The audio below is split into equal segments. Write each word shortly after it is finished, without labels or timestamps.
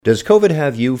Does COVID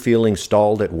have you feeling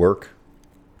stalled at work?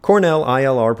 Cornell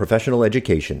ILR Professional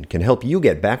Education can help you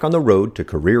get back on the road to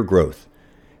career growth.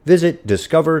 Visit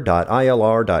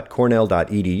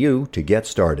discover.ilr.cornell.edu to get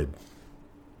started.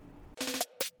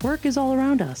 Work is all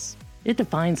around us. It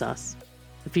defines us.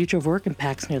 The future of work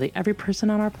impacts nearly every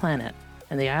person on our planet,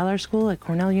 and the ILR School at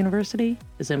Cornell University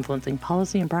is influencing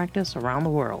policy and practice around the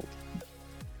world.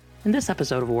 In this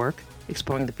episode of Work,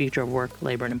 exploring the future of work,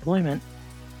 labor, and employment,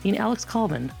 Dean Alex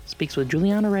Colvin speaks with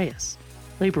Juliana Reyes,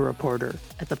 labor reporter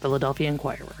at the Philadelphia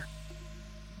Inquirer.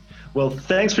 Well,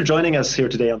 thanks for joining us here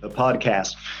today on the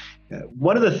podcast.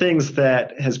 One of the things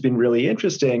that has been really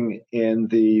interesting in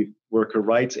the worker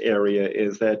rights area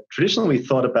is that traditionally we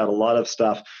thought about a lot of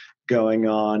stuff going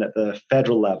on at the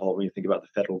federal level. When you think about the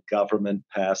federal government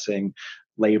passing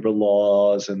labor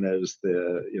laws, and there's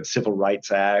the Civil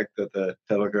Rights Act that the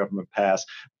federal government passed.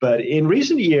 But in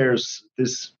recent years,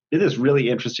 this really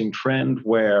interesting trend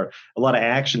where a lot of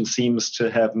action seems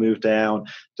to have moved down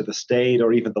to the state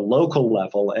or even the local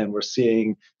level, and we're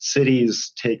seeing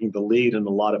cities taking the lead in a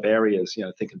lot of areas.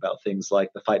 Thinking about things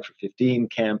like the Fight for 15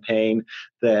 campaign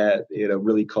that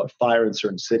really caught fire in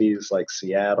certain cities like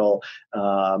Seattle,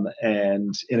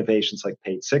 and innovations like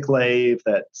paid sick leave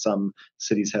that some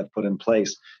cities have put in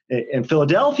place. And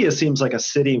Philadelphia seems like a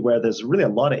city where there's really a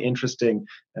lot of interesting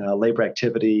labor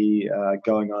activity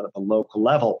going on at the local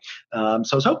level. So I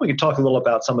was hoping we could talk a little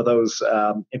about some of those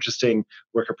interesting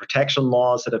worker protection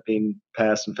laws that have been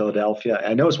passed in Philadelphia.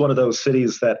 I know it's one of those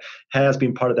cities that has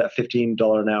been part of that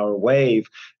 $15 an hour wave.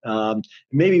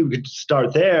 Maybe we could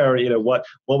start there. What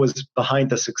was behind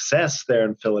the success there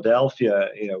in Philadelphia?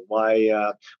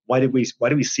 Why did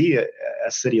we see a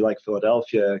city like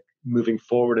Philadelphia moving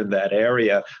forward in that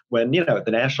area when, at the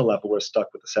national level, we're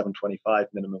stuck with the $7.25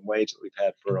 minimum wage that we've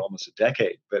had for almost a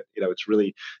decade, but, it's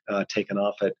really taken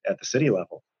off at the city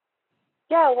level.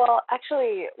 Yeah, well,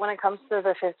 actually, when it comes to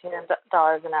the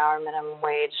 $15 an hour minimum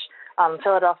wage,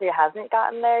 Philadelphia hasn't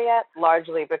gotten there yet,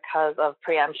 largely because of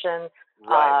preemption.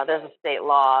 Right. There's a state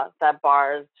law that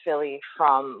bars Philly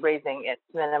from raising its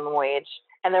minimum wage.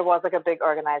 And there was a big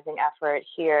organizing effort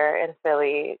here in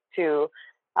Philly to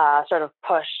sort of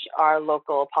push our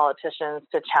local politicians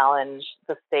to challenge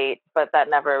the state, but that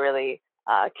never really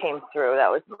came through. That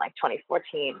was in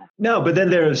 2014. No, but then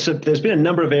there's been a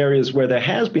number of areas where there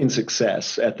has been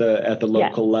success at the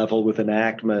local level with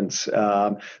enactments.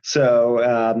 One of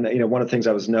the things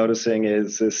I was noticing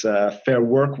is this Fair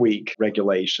Work Week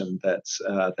regulation that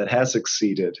has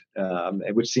succeeded,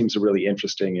 which seems a really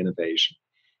interesting innovation.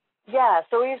 Yeah,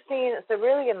 so we've seen,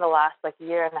 really in the last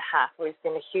year and a half, we've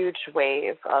seen a huge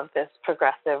wave of this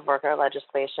progressive worker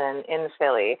legislation in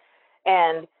Philly.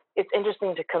 And it's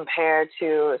interesting to compare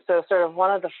to, sort of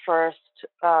one of the first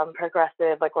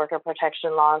progressive worker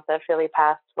protection laws that Philly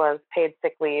passed was paid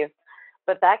sick leave.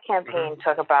 But that campaign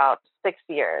took about 6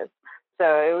 years. So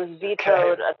it was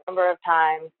vetoed a number of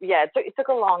times. Yeah, it took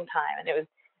a long time, and it was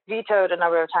vetoed a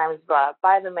number of times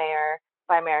by Mayor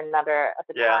Nutter at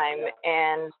the time.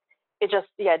 And it just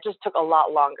took a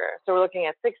lot longer. So we're looking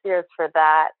at 6 years for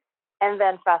that. And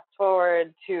then fast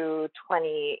forward to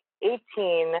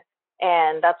 2018,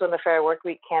 and that's when the Fair Work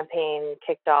Week campaign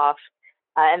kicked off.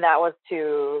 And that was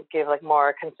to give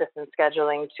more consistent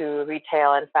scheduling to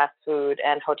retail and fast food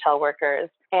and hotel workers.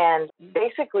 And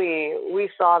basically, we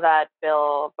saw that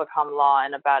bill become law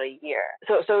in about a year.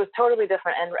 So it was totally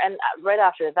different. And right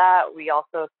after that, we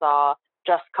also saw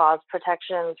just cause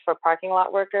protections for parking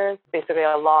lot workers, basically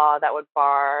a law that would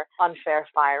bar unfair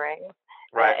firing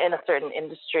in a certain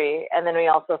industry. And then we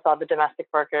also saw the Domestic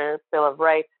Workers Bill of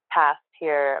Rights passed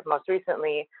here most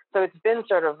recently. So it's been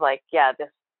sort of this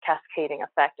cascading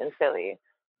effect in Philly.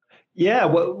 Yeah,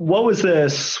 what was the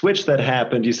switch that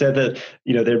happened? You said that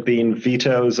there'd been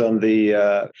vetoes on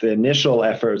the initial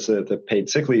efforts, the paid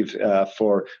sick leave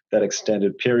for that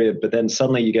extended period, but then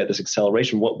suddenly you get this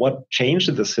acceleration. What changed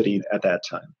in the city at that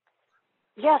time?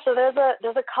 Yeah, so there's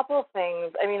a couple of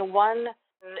things. I mean, one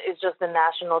is just the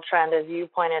national trend, as you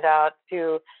pointed out,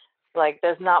 to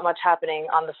there's not much happening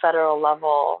on the federal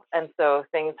level, and so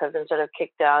things have been sort of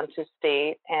kicked down to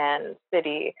state and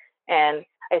city. And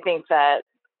I think that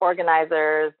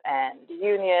organizers and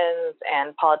unions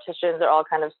and politicians are all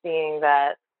kind of seeing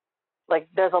that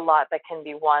there's a lot that can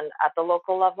be won at the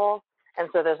local level, and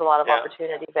so there's a lot of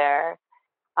opportunity there.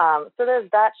 So there's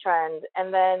that trend,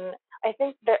 and then I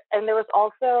think there was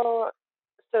also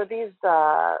these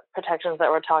protections that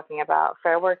we're talking about,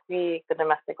 Fair Work Week, the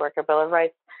Domestic Worker Bill of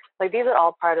Rights, these are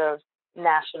all part of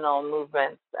national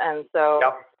movements, and so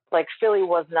Philly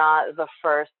was not the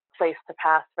first place to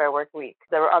pass Fair Work Week.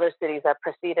 There were other cities that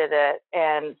preceded it,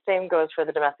 and same goes for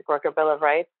the Domestic Worker Bill of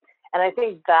Rights. And I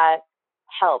think that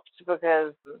helped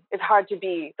because it's hard to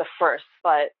be the first,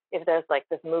 but if there's like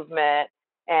this movement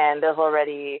and there's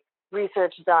already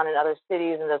research done in other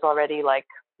cities and there's already like,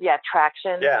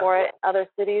 traction for it in other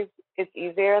cities, it's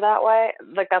easier that way.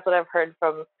 Like that's what I've heard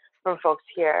from folks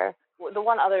here. The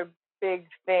one other big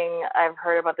thing I've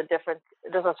heard about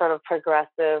there's a sort of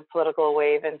progressive political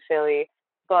wave in Philly.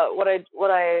 But what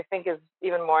I think is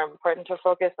even more important to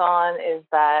focus on is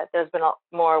that there's been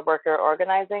more worker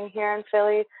organizing here in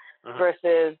Philly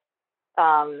versus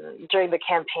during the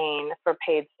campaign for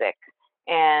paid sick.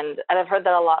 And I've heard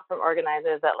that a lot from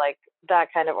organizers that like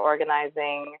that kind of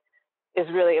organizing is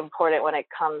really important when it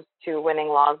comes to winning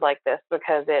laws like this,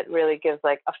 because it really gives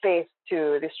like a face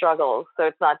to the struggles. So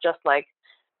it's not just like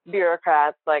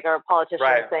bureaucrats like or politicians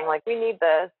saying like we need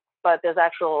this, but there's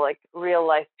actual like real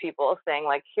life people saying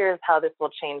like here's how this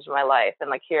will change my life, and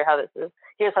like here's how this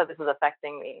is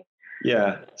affecting me.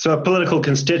 Yeah. So a political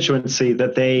constituency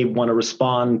that they want to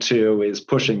respond to is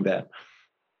pushing that.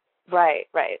 Right.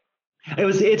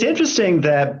 It's interesting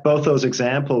that both those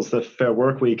examples, the Fair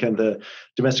Work Week and the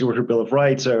Domestic Worker Bill of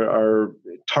Rights, are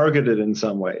targeted in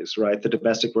some ways, right? The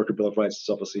Domestic Worker Bill of Rights is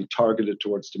obviously targeted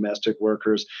towards domestic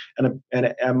workers, and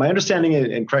my understanding,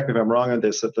 and correct me if I'm wrong on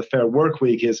this, that the Fair Work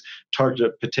Week is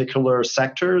targeted at particular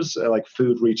sectors like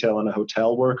food, retail, and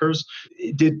hotel workers.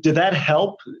 Did that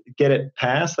help get it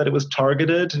passed? That it was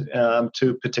targeted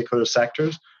to particular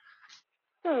sectors?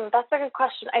 That's a good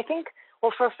question. I think.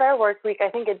 Well, for Fair Work Week, I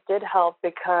think it did help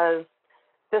because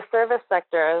the service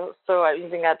sector, so I'm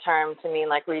using that term to mean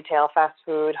like retail, fast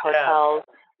food, hotels,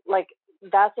 like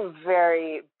that's a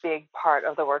very big part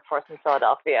of the workforce in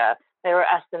Philadelphia. They were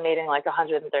estimating like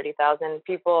 130,000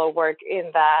 people work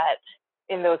in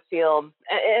those fields,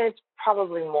 and it's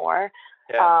probably more.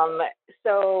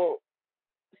 So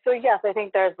yes, I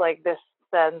think there's like this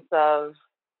sense of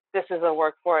this is a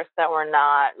workforce that we're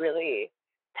not really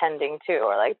tending to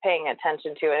or like paying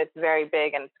attention to, and it's very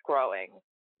big and it's growing.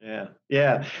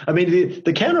 Yeah. I mean,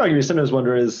 the counter argument I sometimes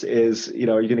wonder is are you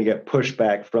going to get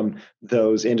pushback from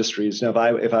those industries? Now,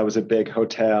 if I was a big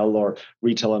hotel or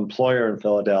retail employer in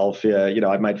Philadelphia,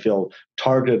 I might feel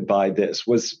targeted by this.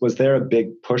 Was there a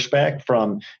big pushback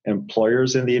from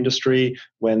employers in the industry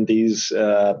when these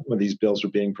bills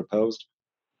were being proposed?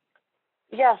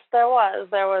 Yes, there was.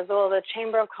 Well, the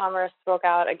Chamber of Commerce spoke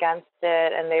out against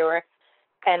it, and they were.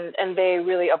 And they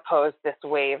really oppose this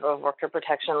wave of worker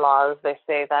protection laws. They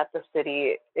say that the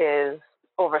city is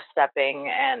overstepping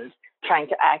and trying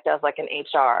to act as like an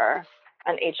HR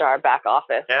back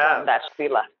office that should be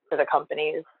left to the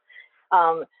companies.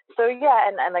 And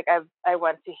like I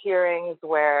went to hearings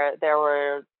where there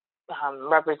were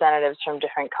representatives from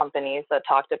different companies that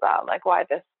talked about like why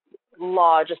this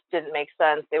law just didn't make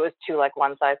sense. It was too like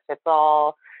one size fits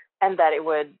all, and that it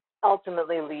would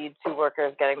ultimately lead to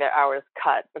workers getting their hours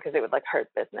cut because it would like hurt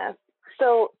business.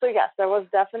 So yes, there was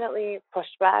definitely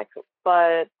pushback,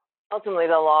 but ultimately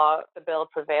the bill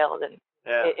prevailed, and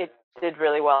it did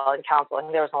really well in council. I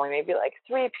think there was only maybe like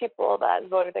 3 people that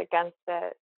voted against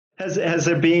it. Has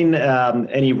there been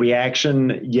any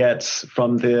reaction yet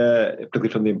particularly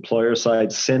from the employer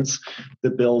side since the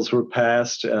bills were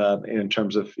passed in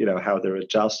terms of how they're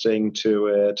adjusting to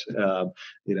it?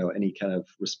 Any kind of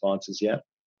responses yet?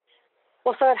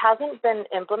 Well, so it hasn't been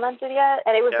implemented yet,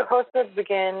 and it was supposed to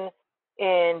begin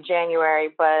in January,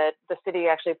 but the city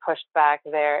actually pushed back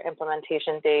their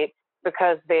implementation date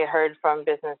because they heard from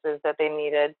businesses that they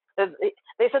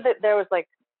said that there was like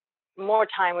more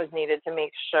time was needed to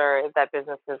make sure that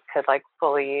businesses could like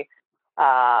fully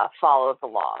follow the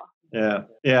law. Yeah.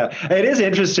 It is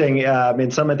interesting. In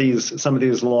some of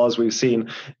these laws, we've seen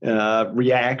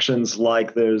reactions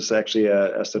like there's actually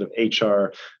a sort of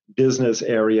HR business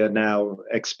area now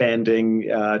expanding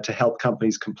to help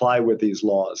companies comply with these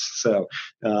laws. So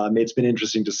it's been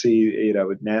interesting to see,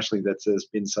 nationally that there's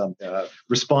been some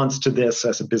response to this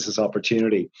as a business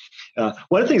opportunity.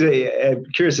 One of the things I'm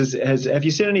curious is, have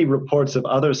you seen any reports of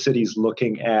other cities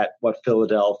looking at what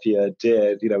Philadelphia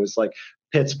did? It's like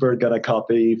Pittsburgh got a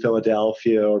copy,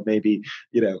 Philadelphia, or maybe,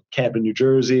 Camden, New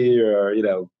Jersey, or,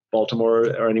 Baltimore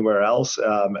or anywhere else.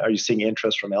 Are you seeing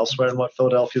interest from elsewhere in what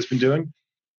Philadelphia's been doing?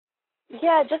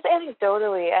 Yeah, just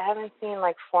anecdotally. I haven't seen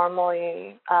like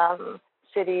formally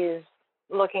cities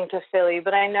looking to Philly,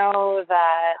 but I know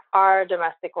that our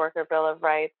Domestic Worker Bill of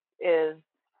Rights is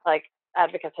like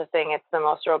advocates are saying it's the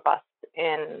most robust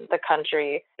in the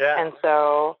country. Yeah. And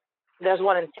so there's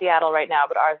one in Seattle right now,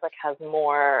 but ours like has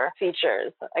more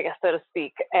features, I guess, so to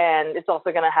speak. And it's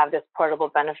also going to have this portable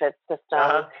benefits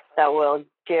system that will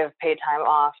give paid time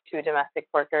off to domestic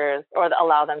workers or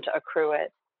allow them to accrue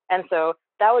it. And so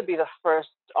that would be the first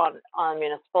on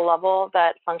municipal level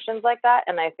that functions like that.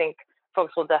 And I think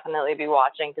folks will definitely be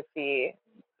watching to see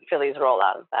Philly's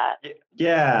rollout of that.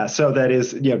 Yeah, so that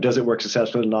is, does it work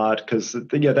successfully or not? Because,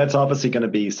 that's obviously going to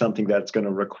be something that's going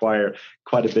to require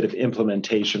quite a bit of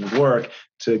implementation work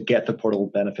to get the portable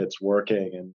benefits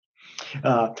working. And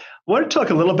I want to talk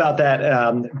a little about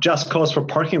that just cause for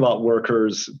parking lot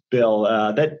workers bill.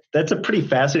 That's a pretty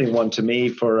fascinating one to me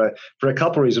for a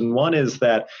couple of reasons. One is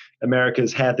that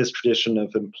America's had this tradition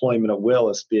of employment at will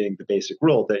as being the basic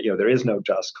rule, that there is no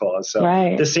just cause. So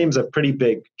Right. This seems a pretty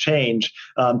big change.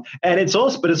 And it's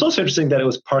also interesting that it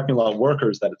was parking lot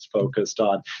workers that it's focused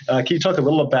on. Can you talk a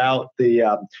little about the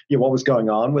what was going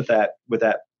on with that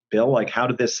bill? Like how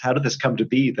did this come to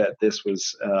be that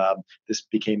this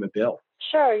became a bill?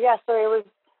 Sure. Yeah. So it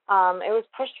was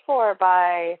pushed for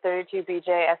by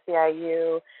 32BJ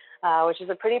SEIU, which is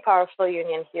a pretty powerful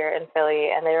union here in Philly,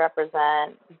 and they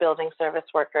represent building service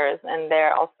workers, and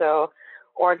they're also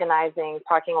organizing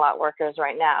parking lot workers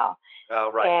right now.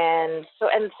 Oh, right. And so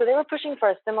they were pushing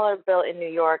for a similar bill in New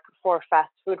York for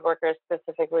fast food workers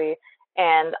specifically.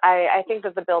 And I think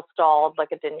that the bill stalled,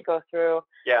 like it didn't go through.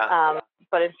 Yeah.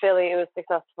 But in Philly, it was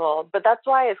successful. But that's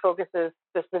why it focuses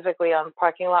specifically on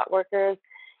parking lot workers.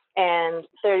 And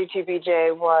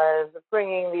 32BJ was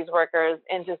bringing these workers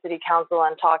into city council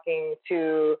and talking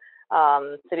to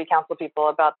city council people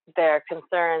about their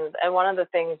concerns. And one of the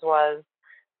things was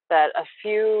that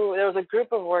there was a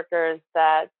group of workers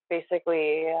that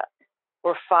basically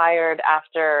were fired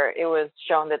after it was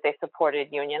shown that they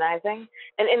supported unionizing.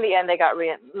 And in the end, they got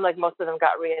most of them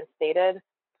got reinstated.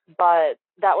 But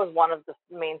that was one of the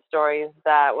main stories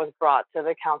that was brought to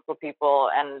the council people,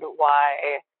 and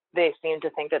why they seemed to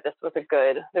think that this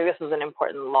was an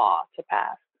important law to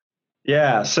pass.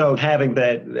 Yeah, so having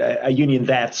a union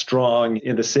that strong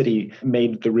in the city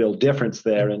made the real difference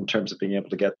there in terms of being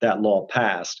able to get that law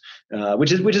passed,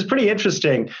 which is pretty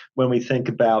interesting when we think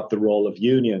about the role of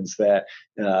unions. That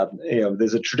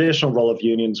there's a traditional role of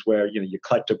unions where you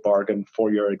collect a bargain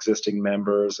for your existing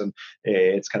members, and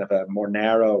it's kind of a more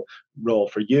narrow role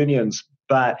for unions.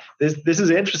 But this is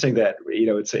interesting that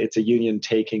it's a union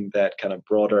taking that kind of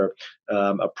broader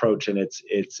approach in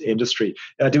its industry.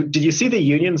 Did you see the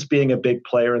unions being a big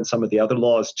player in some of the other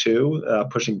laws too,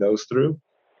 pushing those through?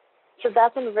 So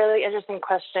that's a really interesting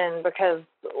question, because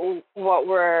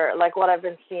what I've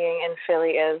been seeing in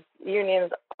Philly is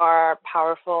unions are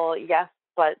powerful, yes,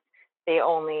 but they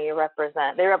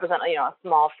represent a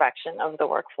small fraction of the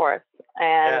workforce,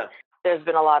 and there's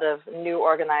been a lot of new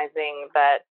organizing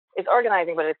that. It's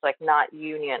organizing, but it's like not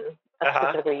union,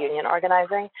 specifically union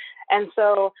organizing. And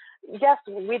so, yes,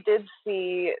 we did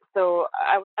see, so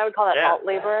I would call that alt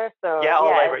labor. So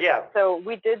alt labor, yeah. So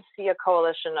we did see a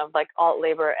coalition of like alt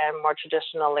labor and more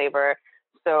traditional labor.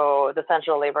 So the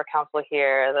Central Labor Council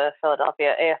here, the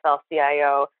Philadelphia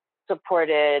AFL-CIO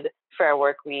supported Fair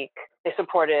Work Week. They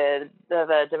supported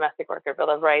the Domestic Worker Bill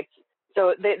of Rights.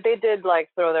 So they did like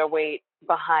throw their weight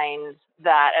behind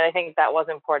that, and I think that was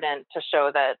important to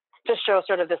show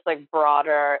sort of this like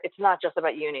broader. It's not just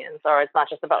about unions, or it's not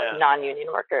just about non-union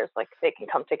workers. Like they can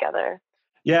come together.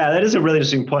 Yeah, that is a really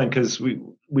interesting point, because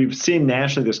we've seen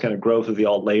nationally this kind of growth of the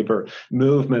alt labor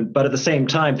movement, but at the same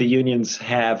time, the unions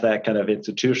have that kind of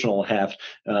institutional heft.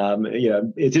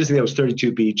 It's interesting that it was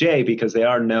 32BJ, because they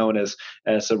are known as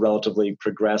a relatively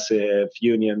progressive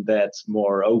union that's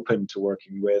more open to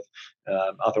working with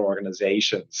other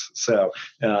organizations. So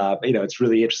it's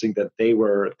really interesting that they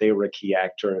were a key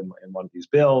actor in one of these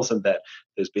bills, and that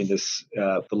there's been this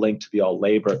the link to the alt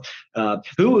labor.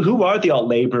 Who are the alt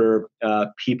labor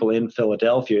people in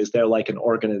Philadelphia? Is there like an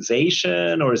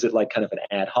organization, or is it like kind of an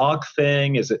ad hoc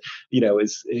thing? Is it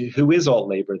who is alt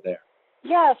labor there?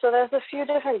 Yeah, so there's a few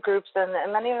different groups, and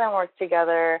many of them work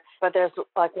together. But there's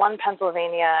like one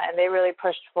Pennsylvania, and they really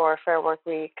pushed for Fair Work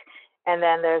Week. And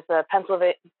then there's the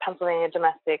Pennsylvania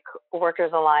Domestic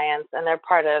Workers Alliance, and they're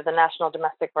part of the National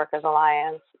Domestic Workers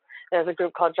Alliance. There's a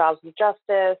group called Jobs with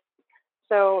Justice.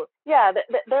 So yeah,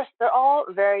 they're all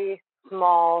very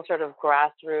small, sort of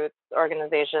grassroots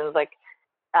organizations.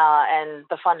 And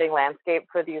the funding landscape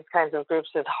for these kinds of groups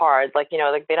is hard.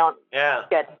 They don't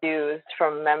get dues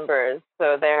from members,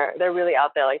 so they're really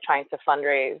out there like trying to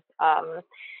fundraise.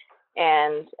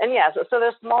 So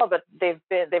they're small, but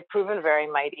they've proven very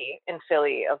mighty in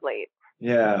Philly of late.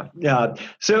 Yeah.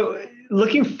 So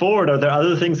looking forward, are there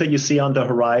other things that you see on the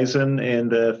horizon in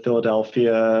the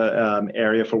Philadelphia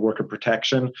area for worker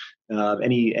protection?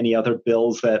 Any other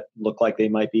bills that look like they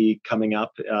might be coming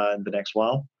up in the next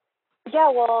while?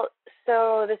 Yeah, well,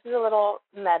 so this is a little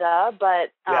meta, but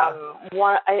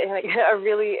a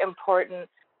really important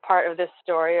part of this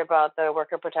story about the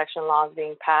worker protection laws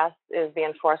being passed is the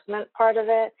enforcement part of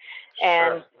it.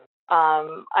 And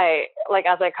I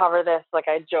as I cover this,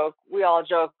 we all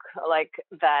joke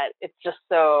that it's just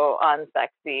so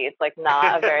unsexy. It's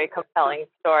not a very compelling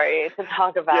story to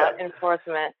talk about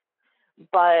enforcement.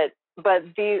 But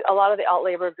a lot of the alt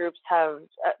labor groups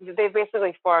they've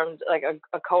basically formed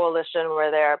a coalition where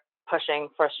they're pushing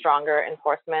for stronger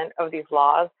enforcement of these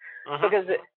laws, because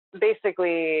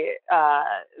basically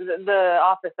the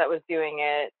office that was doing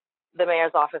it, the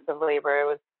mayor's office of labor,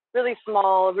 was really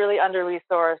small, really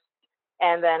under-resourced,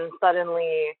 and then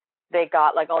suddenly they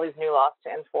got all these new laws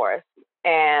to enforce.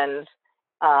 And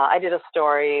I did a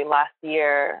story last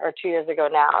year or 2 years ago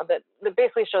now that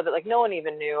basically showed that no one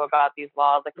even knew about these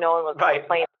laws. No one was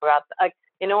complaining about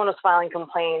no one was filing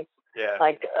complaints.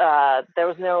 There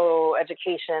was no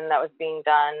education that was being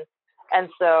done. And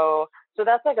so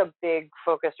that's a big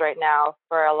focus right now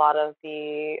for a lot of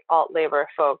the alt labor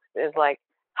folks, is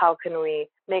how can we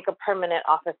make a permanent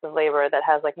office of labor that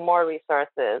has more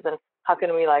resources, and how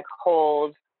can we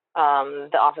hold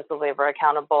the office of labor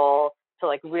accountable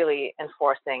to really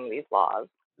enforcing these laws.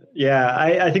 Yeah,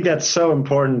 I think that's so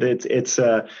important. It is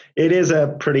a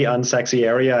pretty unsexy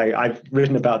area. I've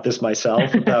written about this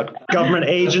myself, about government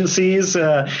agencies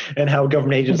and how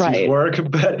government agencies work.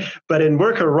 But in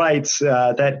worker rights,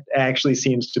 that actually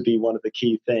seems to be one of the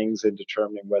key things in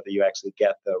determining whether you actually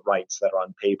get the rights that are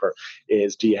on paper.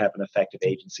 Is, do you have an effective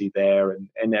agency there?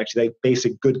 And actually,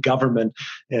 basic good government,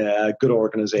 good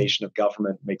organization of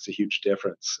government makes a huge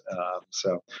difference.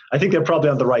 So I think they're probably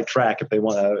on the right track if they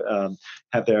want to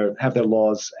have their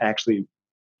laws actually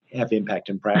have impact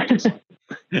in practice.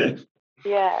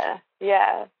 Yeah.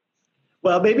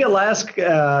 Well, maybe a last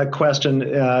question.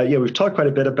 We've talked quite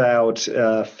a bit about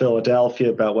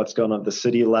Philadelphia, about what's going on at the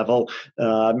city level.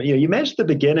 You mentioned at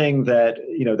the beginning that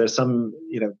there's some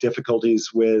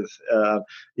difficulties with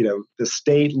the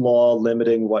state law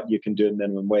limiting what you can do in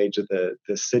minimum wage at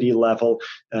the city level.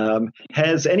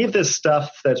 Has any of this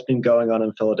stuff that's been going on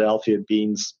in Philadelphia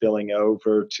been spilling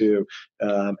over to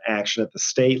action at the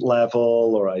state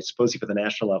level, or I suppose even the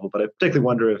national level? But I particularly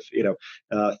wonder if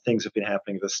things have been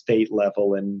happening at the state level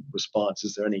in response.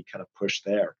 Is there any kind of push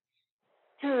there?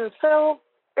 So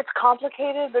it's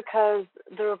complicated because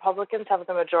the Republicans have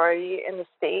the majority in the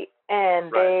state,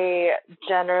 and they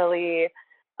generally,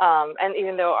 and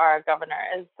even though our governor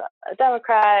is a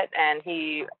Democrat and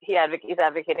he's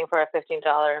advocating for a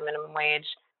 $15 minimum wage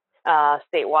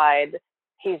statewide,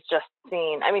 he's just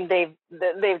seen. I mean, they've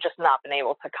just not been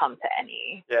able to come to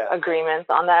any agreements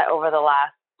on that over the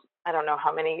last, I don't know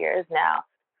how many years now.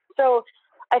 So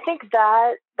I think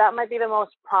that might be the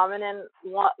most prominent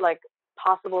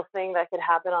possible thing that could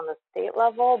happen on the state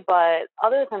level. But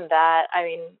other than that, I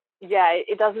mean,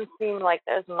 it doesn't seem like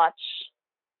there's much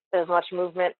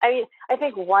movement. I mean, I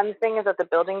think one thing is that the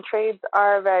building trades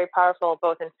are very powerful,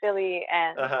 both in Philly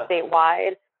and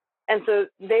statewide. And so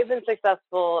they've been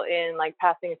successful in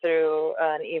passing through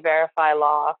an E-Verify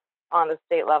law on the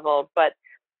state level. But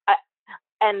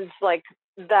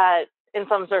that in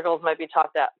some circles might be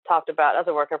talked about as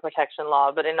a worker protection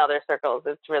law, but in other circles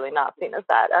it's really not seen as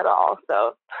that at all.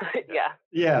 So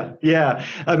Yeah.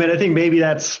 I mean, I think maybe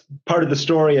that's part of the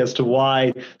story as to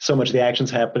why so much of the action's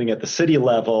happening at the city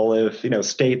level. If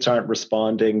states aren't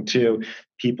responding to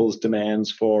people's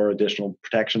demands for additional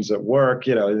protections at work,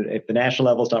 if the national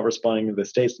level is not responding, if the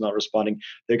state's not responding,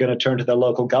 they're going to turn to their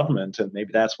local government, and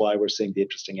maybe that's why we're seeing the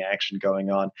interesting action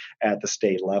going on at the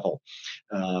state level.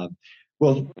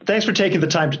 Well, thanks for taking the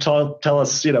time to tell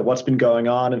us, what's been going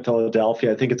on in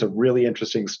Philadelphia. I think it's a really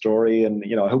interesting story, and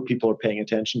I hope people are paying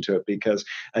attention to it, because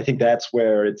I think that's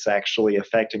where it's actually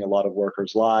affecting a lot of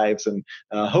workers' lives and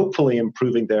hopefully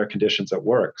improving their conditions at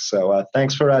work. So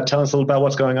thanks for telling us a little about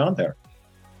what's going on there.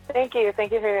 Thank you.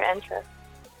 Thank you for your interest.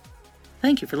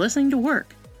 Thank you for listening to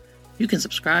Work. You can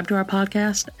subscribe to our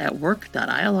podcast at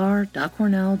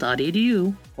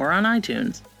work.ilr.cornell.edu or on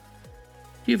iTunes.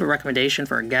 If you have a recommendation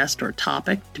for a guest or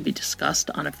topic to be discussed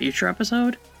on a future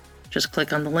episode, just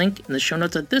click on the link in the show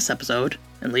notes of this episode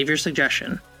and leave your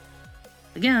suggestion.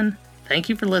 Again, thank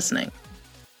you for listening.